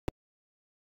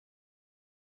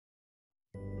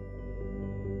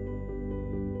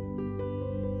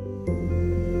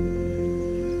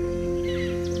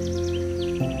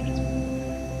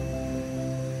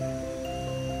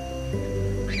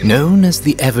Known as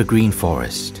the Evergreen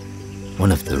Forest,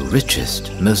 one of the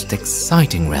richest, most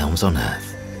exciting realms on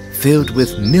Earth, filled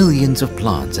with millions of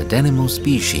plants and animal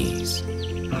species.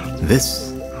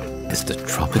 This is the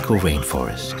tropical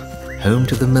rainforest, home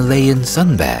to the Malayan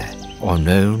sun bear, or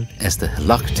known as the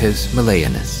Helictis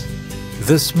malayanus,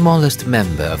 the smallest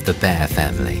member of the bear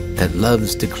family that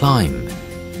loves to climb,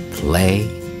 play,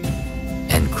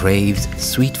 and craves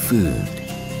sweet food.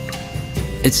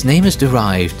 Its name is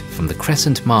derived from the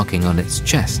crescent marking on its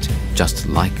chest, just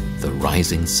like the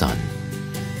rising sun.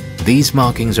 These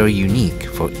markings are unique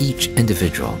for each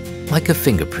individual, like a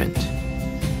fingerprint.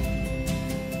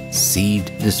 Seed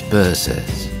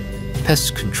dispersers,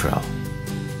 pest control,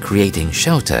 creating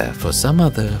shelter for some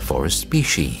other forest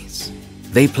species.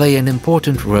 They play an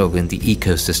important role in the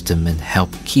ecosystem and help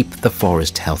keep the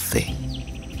forest healthy.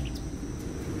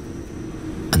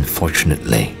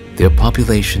 Unfortunately, their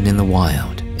population in the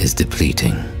wild is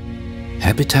depleting.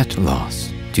 Habitat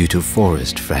loss due to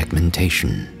forest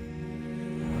fragmentation,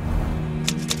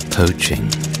 poaching,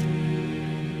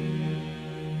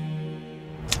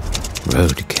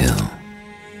 roadkill,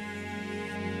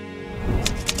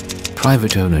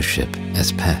 private ownership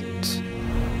as pets.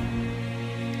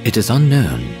 It is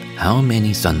unknown how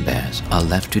many sun bears are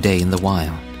left today in the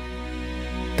wild.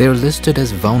 They are listed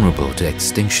as vulnerable to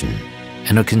extinction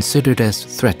and are considered as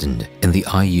threatened in the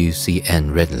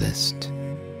IUCN Red List.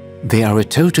 They are a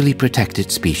totally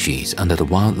protected species under the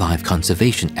Wildlife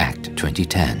Conservation Act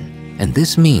 2010, and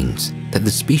this means that the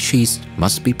species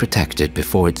must be protected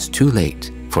before it's too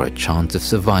late for a chance of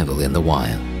survival in the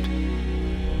wild.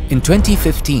 In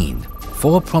 2015,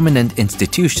 4 prominent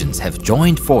institutions have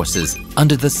joined forces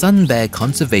under the Sun Bear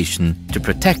Conservation to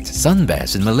protect sun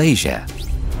bears in Malaysia.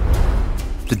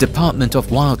 The Department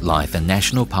of Wildlife and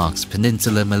National Parks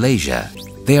Peninsular Malaysia.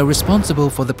 They are responsible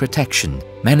for the protection,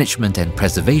 management and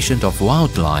preservation of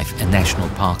wildlife and national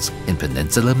parks in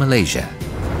Peninsular Malaysia.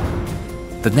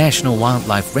 The National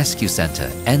Wildlife Rescue Centre,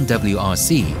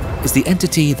 NWRC, is the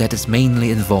entity that is mainly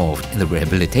involved in the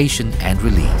rehabilitation and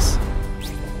release.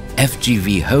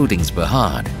 FGV Holdings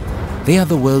Berhad. They are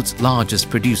the world's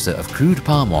largest producer of crude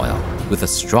palm oil with a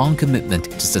strong commitment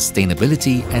to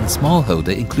sustainability and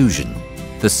smallholder inclusion.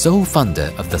 The sole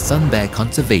funder of the sun bear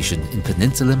conservation in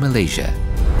Peninsular Malaysia.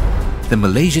 The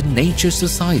Malaysian Nature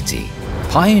Society,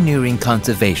 pioneering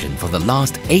conservation for the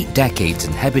last 8 decades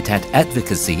in habitat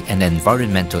advocacy and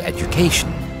environmental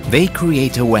education. They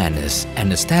create awareness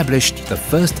and established the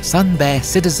first sun bear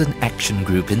citizen action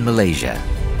group in Malaysia.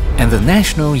 And the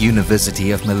National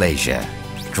University of Malaysia,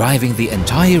 driving the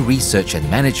entire research and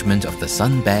management of the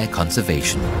sun bear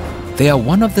conservation. They are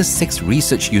one of the 6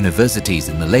 research universities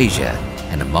in Malaysia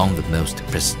and among the most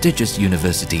prestigious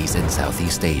universities in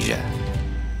Southeast Asia.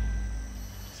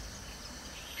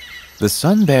 The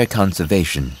sun bear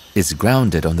conservation is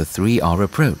grounded on the 3R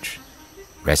approach: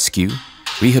 rescue,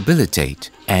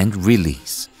 rehabilitate, and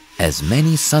release as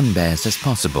many sun bears as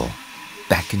possible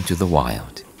back into the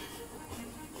wild.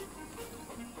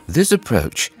 This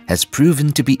approach has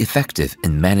proven to be effective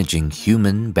in managing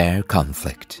human-bear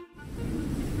conflict.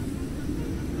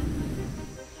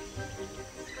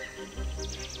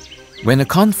 When a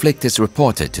conflict is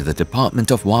reported to the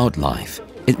Department of Wildlife,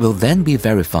 it will then be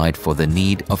verified for the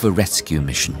need of a rescue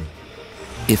mission.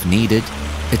 If needed,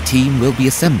 a team will be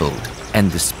assembled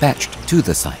and dispatched to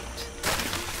the site.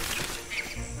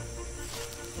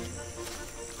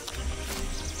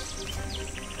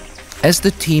 As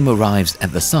the team arrives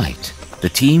at the site, the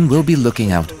team will be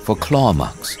looking out for claw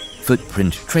marks,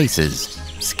 footprint traces,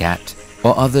 scat,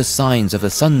 or other signs of a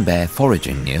sun bear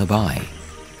foraging nearby.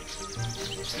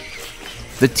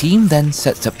 The team then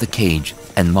sets up the cage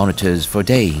and monitors for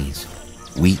days,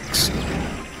 weeks,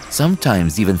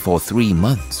 sometimes even for 3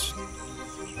 months.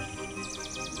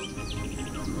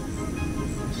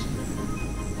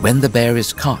 When the bear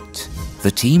is caught,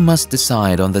 the team must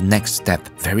decide on the next step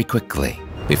very quickly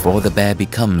before the bear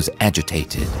becomes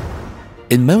agitated.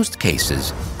 In most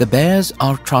cases, the bears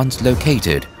are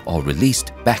translocated or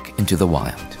released back into the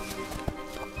wild.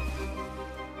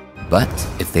 But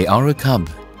if they are a cub,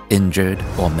 injured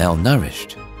or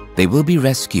malnourished, they will be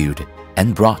rescued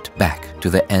and brought back to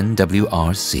the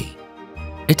NWRC.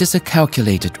 It is a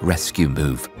calculated rescue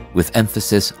move with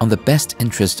emphasis on the best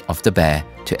interest of the bear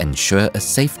to ensure a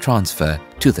safe transfer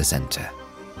to the center.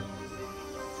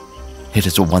 It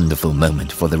is a wonderful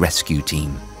moment for the rescue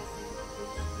team.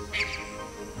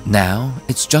 Now,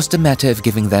 it's just a matter of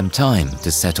giving them time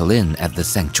to settle in at the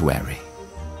sanctuary.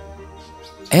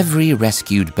 Every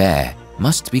rescued bear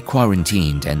must be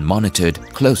quarantined and monitored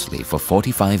closely for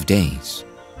 45 days.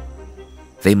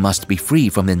 They must be free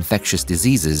from infectious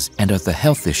diseases and other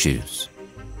health issues.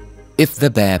 If the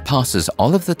bear passes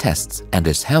all of the tests and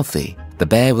is healthy, the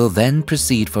bear will then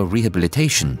proceed for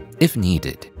rehabilitation if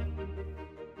needed.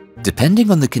 Depending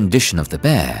on the condition of the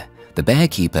bear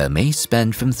keeper may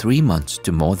spend from 3 months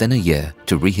to more than a year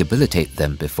to rehabilitate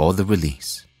them before the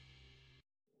release.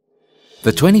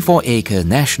 The 24-acre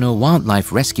National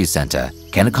Wildlife Rescue Center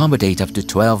can accommodate up to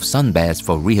 12 sun bears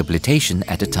for rehabilitation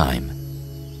at a time.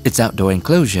 Its outdoor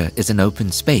enclosure is an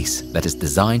open space that is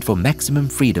designed for maximum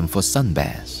freedom for sun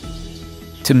bears.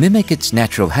 To mimic its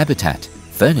natural habitat,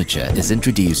 furniture is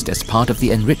introduced as part of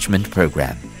the enrichment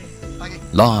program.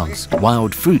 Logs,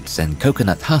 wild fruits and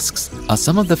coconut husks are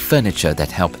some of the furniture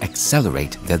that help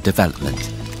accelerate their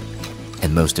development. And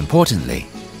most importantly,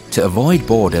 to avoid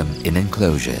boredom in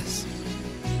enclosures.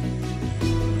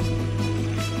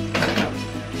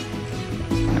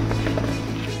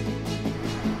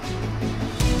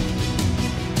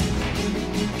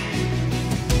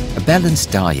 A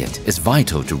balanced diet is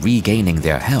vital to regaining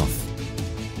their health.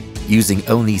 Using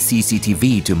only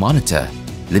CCTV to monitor,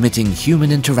 limiting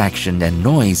human interaction and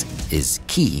noise is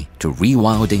key to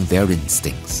rewilding their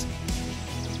instincts.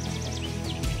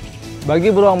 Bagi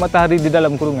beruang matahari di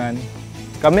dalam kurungan,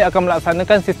 kami akan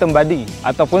melaksanakan sistem badi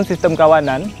ataupun sistem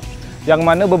kawanan yang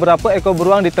mana beberapa ekor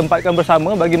beruang ditempatkan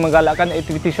bersama bagi menggalakkan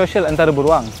aktiviti sosial antara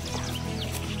beruang.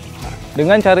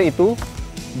 Dengan cara itu,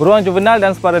 beruang juvenil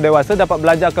dan separa dewasa dapat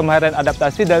belajar kemahiran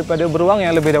adaptasi daripada beruang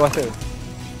yang lebih dewasa.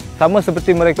 Sama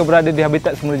seperti mereka berada di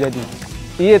habitat semula jadi.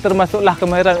 Ia termasuklah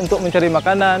kemahiran untuk mencari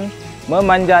makanan,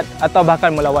 memanjat atau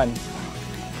bahkan melawan.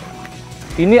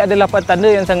 Ini adalah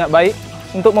tanda yang sangat baik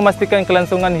untuk memastikan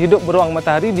kelangsungan hidup beruang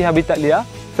matahari di habitat liar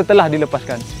setelah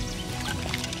dilepaskan.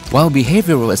 While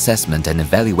behavioral assessment and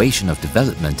evaluation of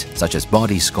development, such as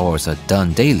body scores, are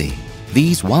done daily,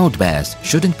 these wild bears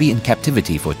shouldn't be in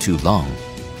captivity for too long.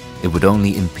 It would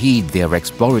only impede their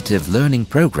explorative learning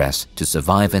progress to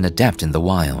survive and adapt in the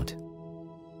wild.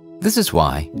 This is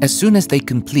why, as soon as they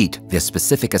complete their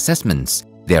specific assessments,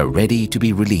 they are ready to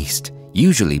be released,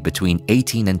 usually between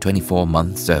 18 and 24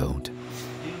 months old.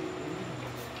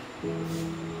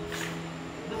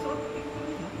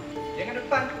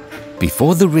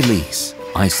 Before the release,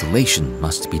 isolation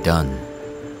must be done.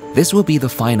 This will be the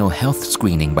final health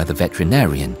screening by the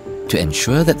veterinarian to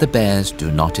ensure that the bears do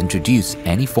not introduce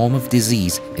any form of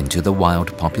disease into the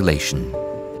wild population.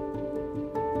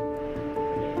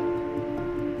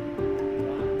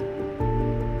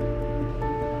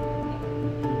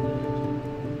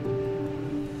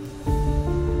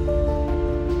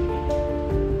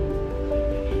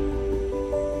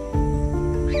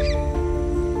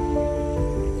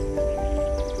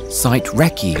 Site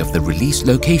recce of the release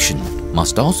location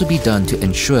must also be done to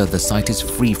ensure the site is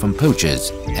free from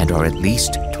poachers and are at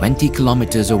least 20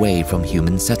 kilometers away from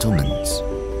human settlements.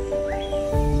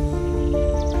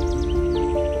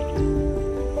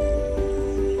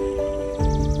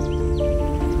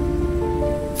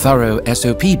 Thorough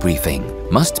SOP briefing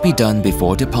must be done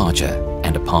before departure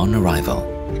and upon arrival.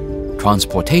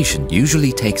 Transportation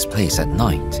usually takes place at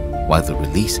night, while the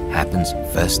release happens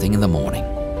first thing in the morning,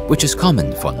 which is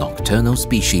common for nocturnal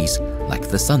species like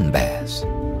the sun bears.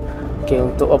 Okay,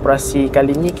 untuk operasi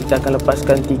kali ini kita akan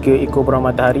lepaskan 3 ekor beruang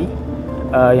matahari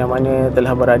yang mana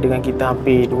telah berada dengan kita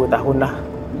hampir 2 tahun lah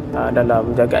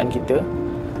dalam jagaan kita.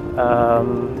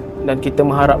 Dan kita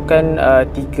mengharapkan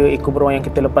 3 ekor beruang yang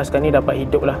kita lepaskan ni dapat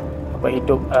hidup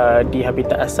di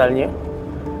habitat asalnya.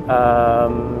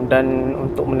 Dan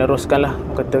untuk meneruskanlah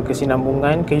kata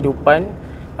kesinambungan kehidupan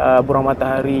beruang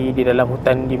matahari di dalam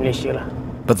hutan di Malaysia lah.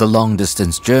 But the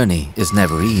long-distance journey is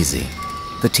never easy.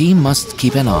 The team must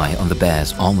keep an eye on the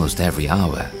bears almost every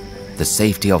hour. The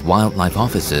safety of wildlife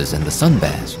officers and the sun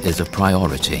bears is of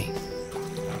priority.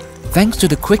 Thanks to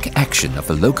the quick action of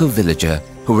a local villager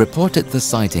who reported the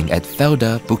sighting at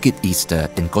Felda Bukit Easter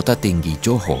in Kota Tinggi,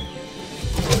 Johor,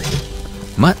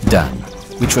 Mat Dan,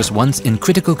 which was once in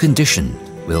critical condition,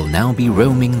 will now be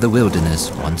roaming the wilderness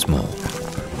once more.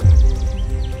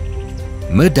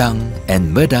 Medang and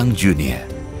Medang Jr.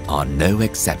 are no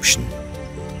exception.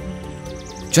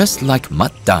 Just like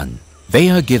Mat Dan, they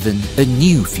are given a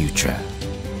new future.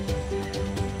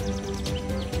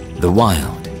 The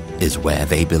wild is where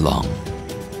they belong.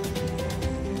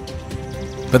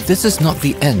 But this is not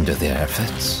the end of their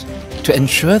efforts. To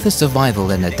ensure the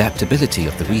survival and adaptability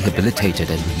of the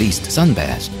rehabilitated and released sun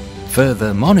bears,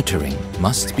 further monitoring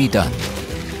must be done.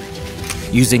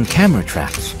 Using camera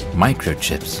traps,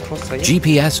 microchips,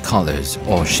 GPS collars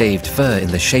or shaved fur in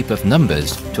the shape of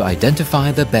numbers to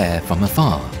identify the bear from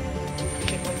afar.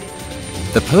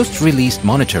 The post-release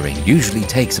monitoring usually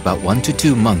takes about 1 to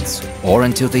 2 months, or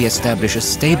until they establish a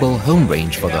stable home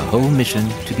range for the whole mission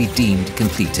to be deemed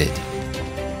completed.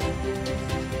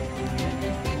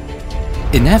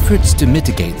 In efforts to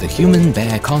mitigate the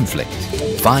human-bear conflict,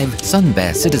 5 sun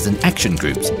bear citizen action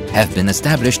groups have been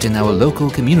established in our local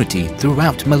community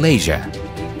throughout Malaysia.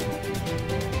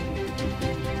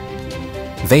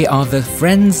 They are the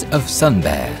Friends of Sun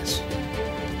Bears,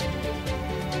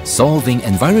 solving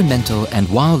environmental and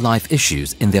wildlife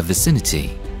issues in their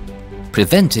vicinity,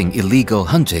 preventing illegal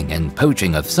hunting and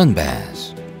poaching of sun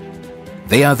bears.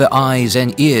 They are the eyes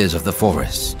and ears of the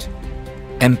forest,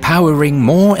 empowering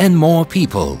more and more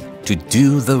people to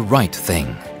do the right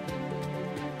thing.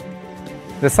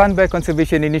 The Sun Bear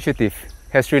Conservation Initiative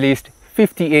has released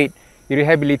 58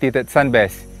 rehabilitated sun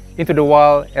bears into the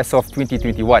wild as of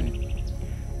 2021.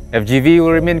 FGV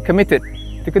will remain committed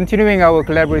to continuing our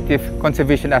collaborative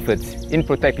conservation efforts in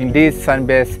protecting these sun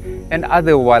bears and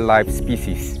other wildlife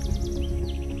species.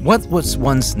 What was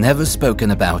once never spoken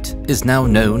about is now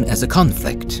known as a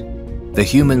conflict. The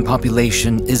human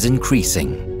population is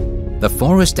increasing. The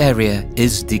forest area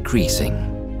is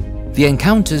decreasing. The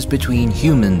encounters between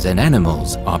humans and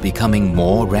animals are becoming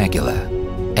more regular,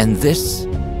 and this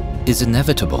is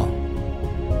inevitable.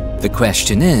 The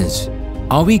question is,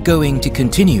 are we going to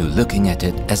continue looking at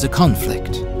it as a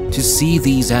conflict, to see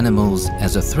these animals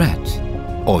as a threat,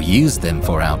 or use them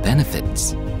for our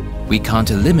benefits? We can't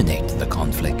eliminate the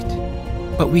conflict,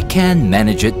 but we can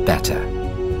manage it better.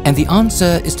 And the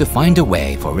answer is to find a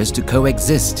way for us to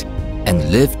coexist and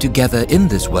live together in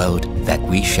this world that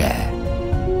we share.